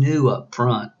 if I knew up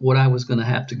front what I was going to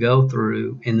have to go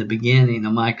through in the beginning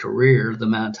of my career, the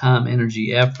amount of time,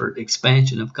 energy, effort,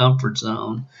 expansion of comfort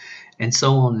zone, and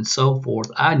so on and so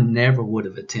forth, I never would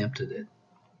have attempted it.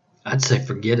 I'd say,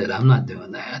 forget it. I'm not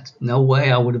doing that. No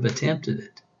way I would have attempted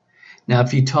it. Now,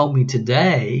 if you told me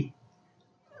today,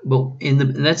 but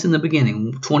that's in the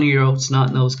beginning, 20-year-old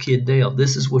snot-nosed kid Dale,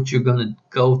 this is what you're going to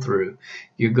go through.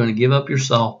 You're going to give up your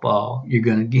softball. You're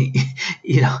going to get,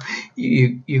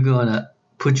 you're going to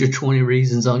put your 20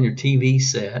 reasons on your TV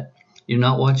set. You're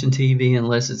not watching TV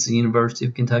unless it's the University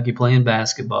of Kentucky playing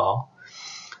basketball.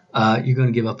 You're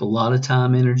going to give up a lot of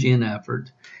time, energy, and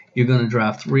effort. You're going to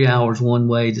drive 3 hours one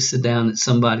way to sit down at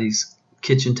somebody's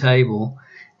kitchen table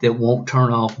that won't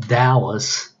turn off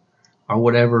Dallas or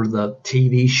whatever the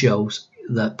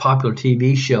popular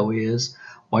TV show is,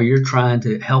 while you're trying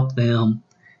to help them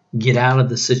get out of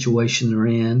the situation they're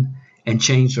in and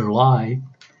change their life.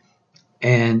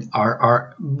 And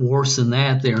are worse than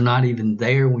that, they're not even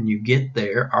there when you get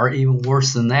there. Or even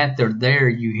worse than that, they're there,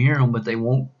 you hear them, but they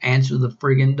won't answer the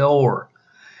friggin' door.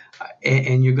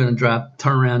 And you're going to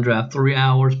turn around, drive 3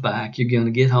 hours back. You're going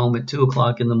to get home at 2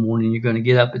 o'clock in the morning. You're going to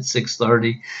get up at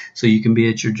 6:30 so you can be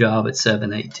at your job at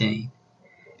 7:18.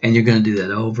 And you're going to do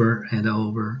that over and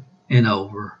over and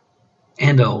over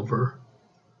and over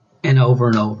and over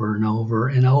and over and over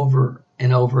and over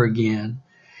and over again.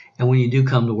 And when you do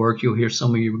come to work, you'll hear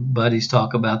some of your buddies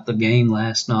talk about the game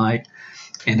last night.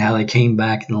 and how they came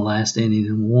back in the last inning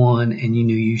and won, and you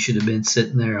knew you should have been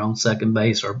sitting there on second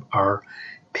base or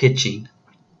pitching.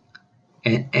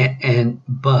 And I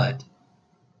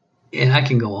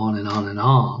can go on and on and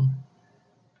on,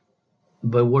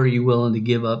 but what are you willing to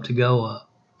give up to go up?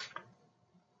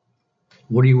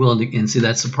 What are you willing to, and see,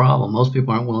 that's the problem. Most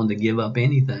people aren't willing to give up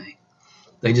anything.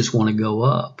 They just want to go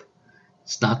up.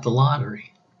 It's not the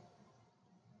lottery.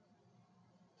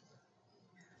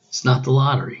 It's not the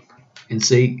lottery. And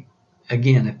see,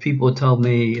 again, if people had told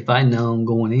me, if I'd known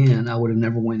going in, I would have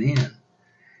never went in.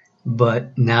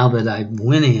 But now that I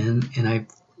went in and I've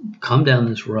come down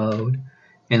this road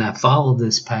and I followed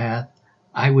this path,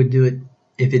 I would do it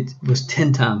if it was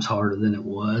 10 times harder than it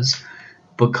was,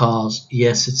 because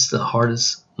yes, it's the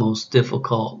hardest, most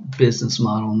difficult business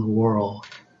model in the world,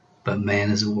 but man,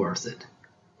 is it worth it.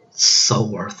 So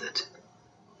worth it.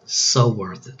 So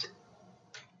worth it.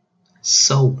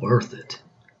 So worth it.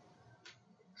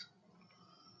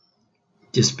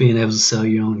 Just being able to sell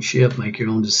your own ship, make your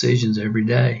own decisions every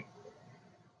day.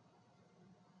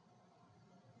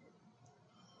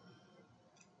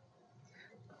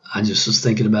 I just was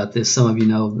thinking about this. Some of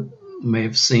you may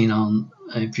have seen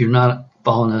if you're not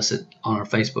following us on our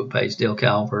Facebook page, Dale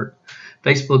Calvert,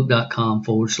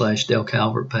 facebook.com/Dale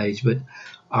Calvert page. But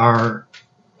our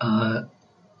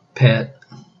pet,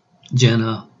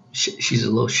 Jenna, she's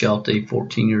a little Sheltie,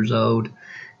 14 years old.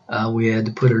 We had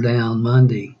to put her down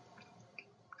Monday,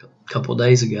 a couple of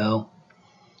days ago.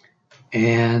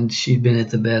 And she'd been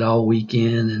at the vet all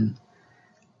weekend, and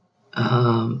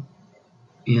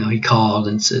he called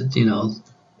and said,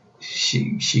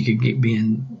 she could be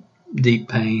in deep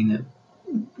pain,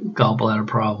 gallbladder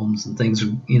problems and things.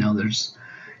 There's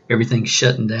everything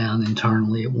shutting down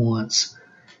internally at once.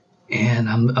 And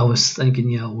I was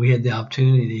thinking, we had the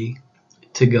opportunity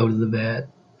to go to the vet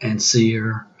and see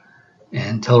her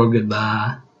and tell her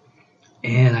goodbye.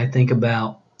 And I think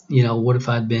about, what if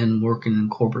I'd been working in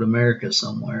corporate America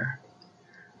somewhere?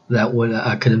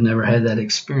 I could have never had that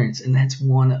experience. And that's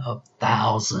one of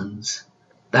thousands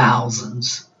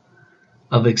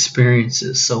of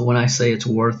experiences. So when I say it's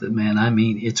worth it, man, I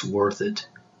mean it's worth it.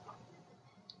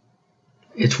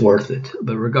 It's worth it.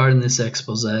 But regarding this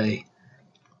expose, I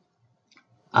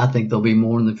think there'll be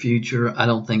more in the future. I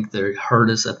don't think they hurt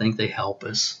us. I think they help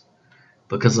us,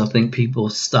 because I think people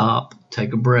stop,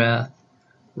 take a breath,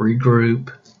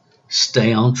 regroup,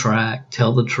 stay on track,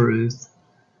 tell the truth.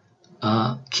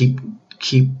 Keep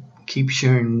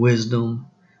sharing wisdom,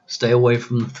 stay away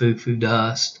from the foo-foo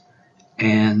dust,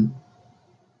 and,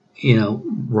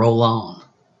 roll on.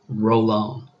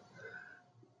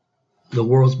 The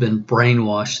world's been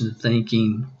brainwashed into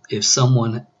thinking if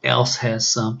someone else has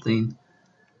something,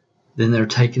 then they're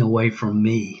taking away from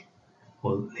me.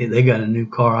 Well, they got a new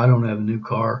car. I don't have a new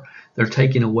car. They're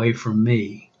taking away from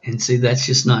me. And see, that's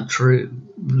just not true.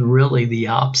 Really, the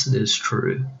opposite is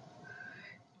true.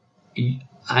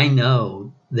 I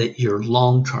know that your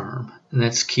long-term, and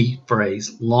that's key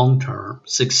phrase, long-term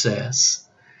success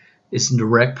is in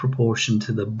direct proportion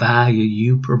to the value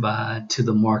you provide to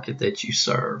the market that you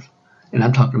serve. And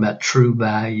I'm talking about true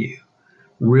value,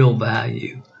 real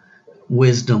value,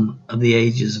 wisdom of the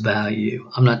ages value.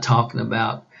 I'm not talking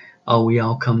about, we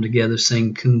all come together,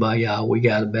 sing Kumbaya, we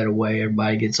got a better way.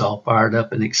 Everybody gets all fired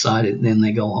up and excited, and then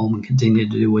they go home and continue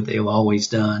to do what they've always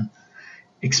done,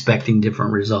 expecting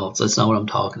different results. That's not what I'm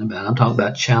talking about. I'm talking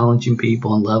about challenging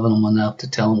people and loving them enough to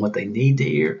tell them what they need to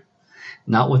hear,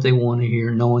 not what they want to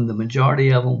hear, knowing the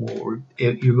majority of them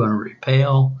you're going to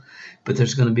repel, but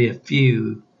there's going to be a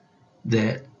few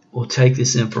that will take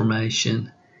this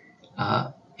information,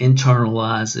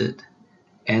 internalize it,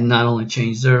 and not only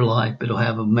change their life, but it'll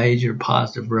have a major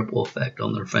positive ripple effect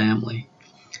on their family.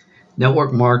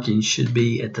 Network marketing should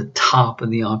be at the top of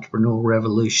the entrepreneurial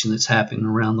revolution that's happening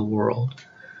around the world.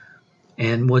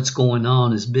 And what's going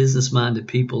on is business-minded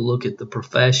people look at the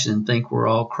profession and think we're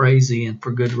all crazy, and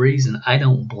for good reason. I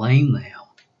don't blame them.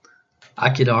 I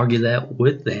could argue that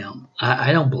with them.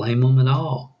 I don't blame them at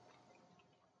all.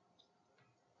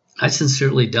 I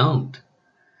sincerely don't.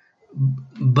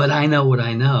 But I know what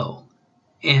I know.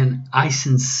 And I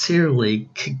sincerely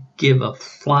could give a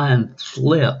flying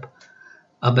flip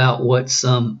about what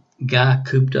some guy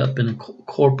cooped up in a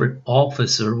corporate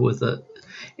office or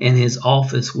in his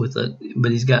office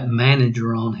but he's got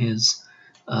manager on his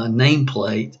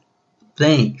nameplate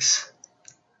thinks.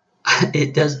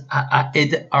 It does,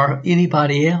 or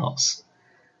anybody else.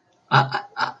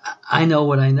 I know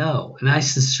what I know, and I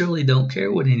sincerely don't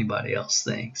care what anybody else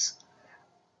thinks.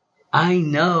 I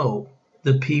know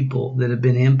the people that have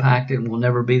been impacted and will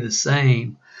never be the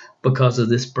same because of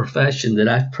this profession that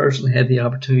I've personally had the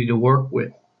opportunity to work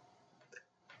with.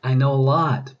 I know a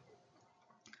lot.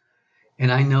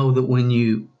 And I know that when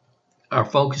you are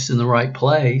focused in the right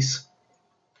place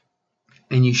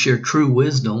and you share true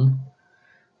wisdom,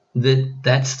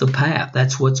 that's the path.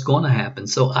 That's what's going to happen.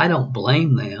 So I don't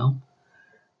blame them.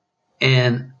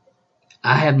 And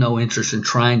I have no interest in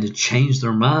trying to change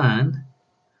their mind.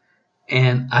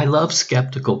 And I love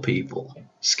skeptical people.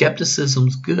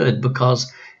 Skepticism's good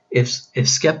because if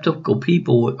skeptical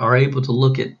people are able to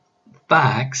look at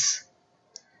facts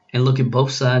and look at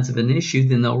both sides of an issue,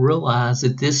 then they'll realize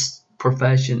that this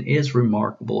profession is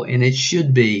remarkable and it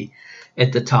should be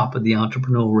at the top of the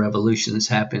entrepreneurial revolution that's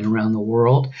happening around the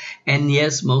world. And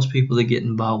yes, most people that get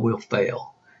involved will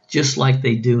fail, just like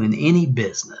they do in any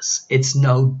business. It's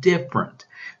no different.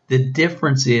 The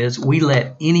difference is we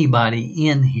let anybody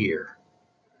in here.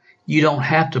 You don't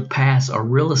have to pass a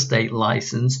real estate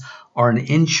license or an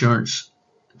insurance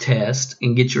test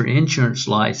and get your insurance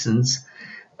license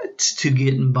to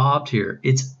get involved here.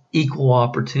 It's equal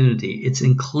opportunity. It's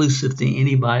inclusive to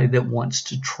anybody that wants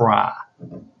to try.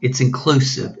 It's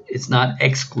inclusive. It's not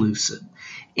exclusive.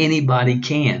 Anybody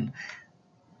can.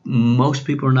 Most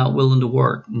people are not willing to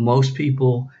work. Most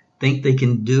people think they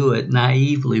can do it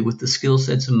naively with the skill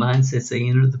sets and mindsets they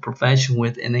enter the profession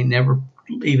with, and they never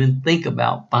even think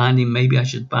about finding, maybe I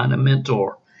should find a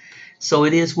mentor. So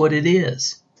it is what it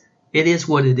is. It is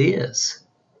what it is.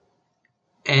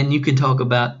 And you can talk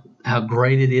about how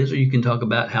great it is, or you can talk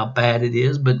about how bad it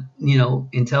is, but,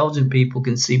 intelligent people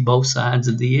can see both sides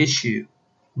of the issue.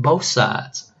 Both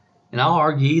sides. And I'll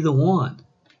argue either one,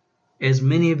 as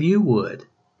many of you would.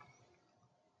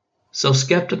 So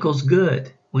skeptical's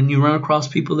good. When you run across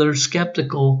people that are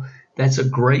skeptical, that's a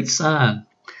great sign.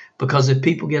 Because if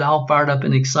people get all fired up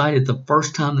and excited the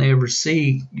first time they ever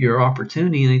see your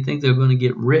opportunity and they think they're going to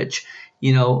get rich,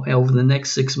 over the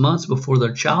next 6 months before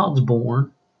their child's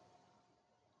born,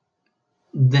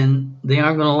 then they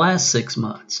aren't going to last 6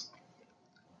 months.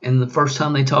 And the first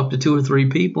time they talk to 2 or 3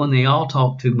 people and they all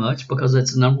talk too much, because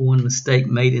that's the number one mistake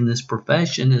made in this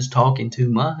profession, is talking too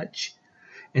much.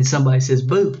 And somebody says,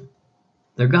 boo,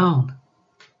 they're gone.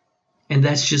 And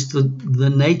that's just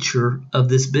the nature of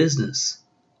this business.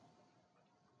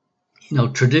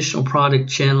 Traditional product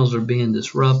channels are being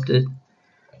disrupted.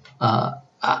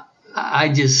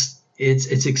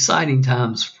 It's exciting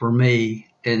times for me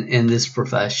in this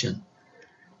profession.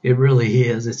 It really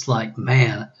is. It's like,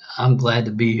 man, I'm glad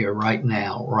to be here right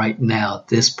now, at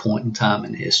this point in time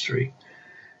in history.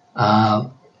 I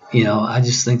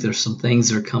just think there's some things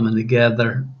that are coming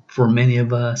together for many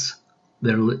of us,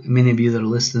 many of you that are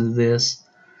listening to this.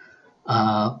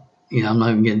 I'm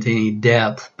not even getting into any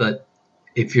depth, but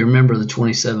if you remember the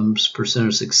 27%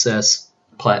 of success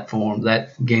platform,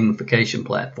 that gamification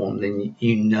platform, then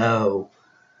you know,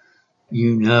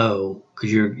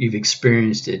 because you've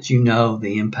experienced it,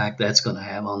 the impact that's going to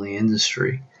have on the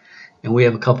industry. And we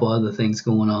have a couple other things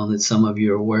going on that some of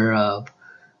you are aware of,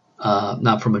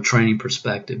 not from a training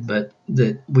perspective, but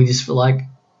that we just feel like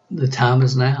the time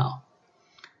is now.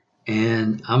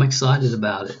 And I'm excited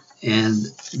about it. And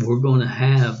we're going to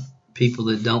have people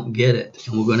that don't get it.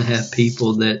 And we're going to have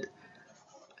people that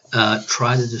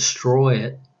try to destroy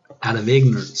it out of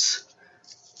ignorance.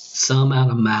 Some out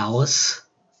of malice,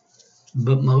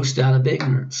 but most out of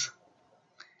ignorance.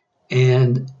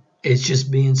 And it's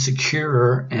just being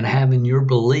secure and having your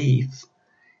belief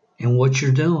in what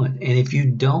you're doing. And if you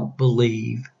don't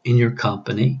believe in your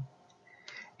company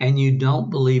and you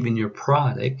don't believe in your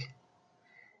product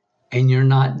and you're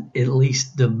not at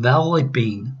least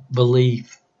developing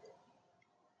belief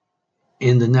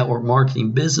in the network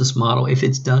marketing business model, if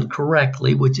it's done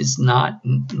correctly, which it's not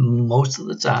most of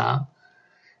the time,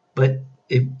 but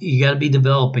if you got to be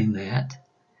developing that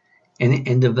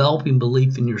and developing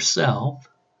belief in yourself,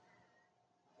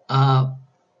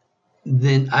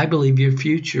 then I believe your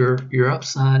future, your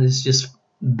upside is just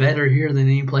better here than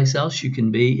any place else you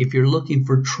can be if you're looking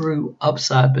for true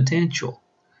upside potential.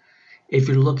 If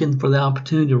you're looking for the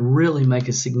opportunity to really make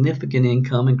a significant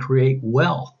income and create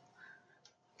wealth,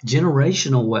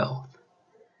 generational wealth.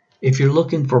 If you're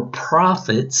looking for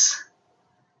profits,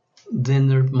 then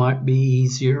there might be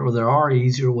easier, or there are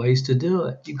easier ways to do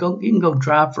it. You can go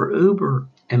drive for Uber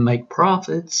and make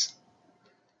profits.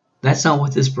 That's not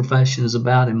what this profession is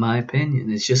about, in my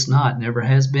opinion. It's just not. Never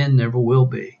has been, never will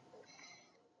be.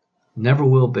 Never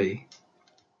will be.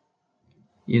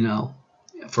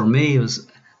 For me,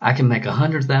 I can make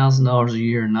 $100,000 a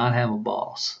year and not have a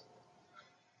boss.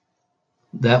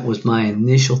 That was my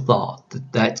initial thought,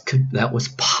 that was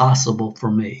possible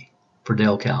for me, for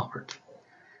Dale Calvert.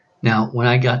 Now, when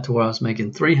I got to where I was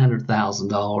making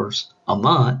 $300,000 a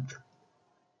month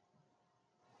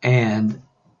and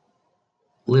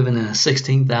living in a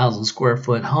 16,000 square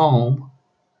foot home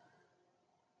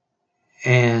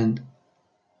and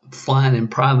flying in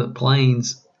private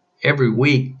planes every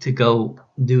week to go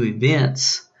do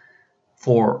events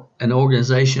for an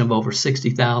organization of over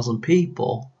 60,000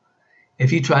 people.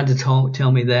 If you tried to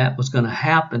tell me that was going to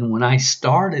happen when I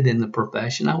started in the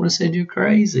profession, I would have said, you're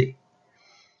crazy.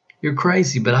 You're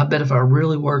crazy. But I bet if I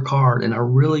really work hard and I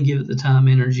really give it the time,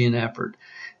 energy, and effort,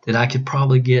 that I could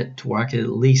probably get to where I could at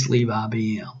least leave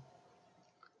IBM.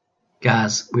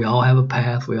 Guys, we all have a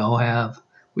path. We all have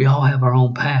our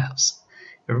own paths.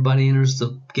 Everybody enters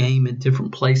the game at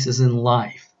different places in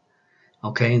life.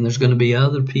 Okay, and there's going to be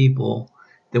other people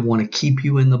that want to keep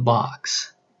you in the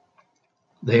box.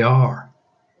 They are.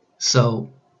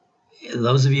 So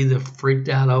those of you that freaked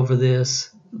out over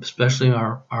this, especially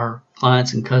our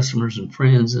clients and customers and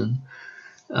friends in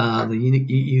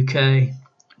the UK,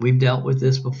 we've dealt with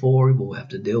this before. We'll have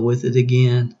to deal with it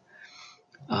again.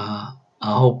 I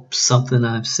hope something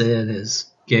I've said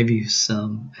has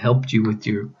helped you with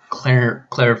your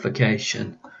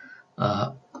clarification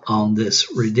on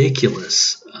this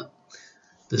ridiculous,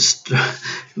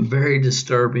 very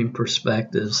disturbing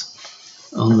perspectives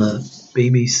on the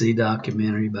BBC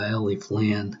documentary by Ellie,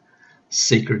 Flynn,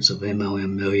 Secrets of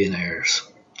MLM Millionaires.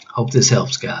 Hope this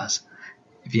helps, guys.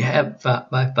 If you have,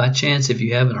 by chance, if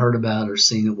you haven't heard about it or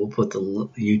seen it, we'll put the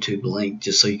YouTube link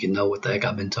just so you can know what the heck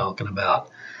I've been talking about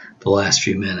the last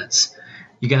few minutes.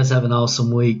 You guys have an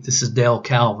awesome week. This is Dale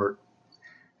Calvert.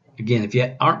 Again, if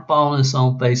you aren't following us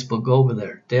on Facebook, go over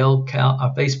there.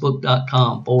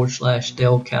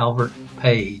 Facebook.com/Dale Calvert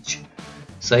page.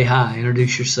 Say hi,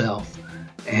 introduce yourself.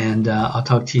 And I'll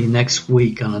talk to you next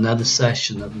week on another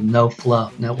session of the No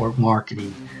Fluff Network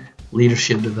Marketing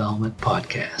Leadership Development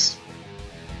Podcast.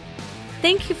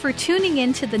 Thank you for tuning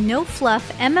in to the No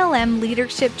Fluff MLM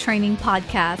Leadership Training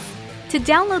Podcast. To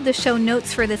download the show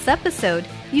notes for this episode,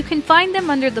 you can find them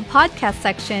under the podcast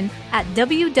section at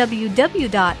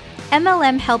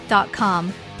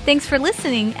www.mlmhelp.com. Thanks for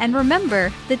listening, and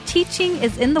remember, the teaching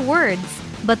is in the words,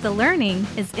 but the learning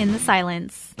is in the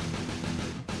silence.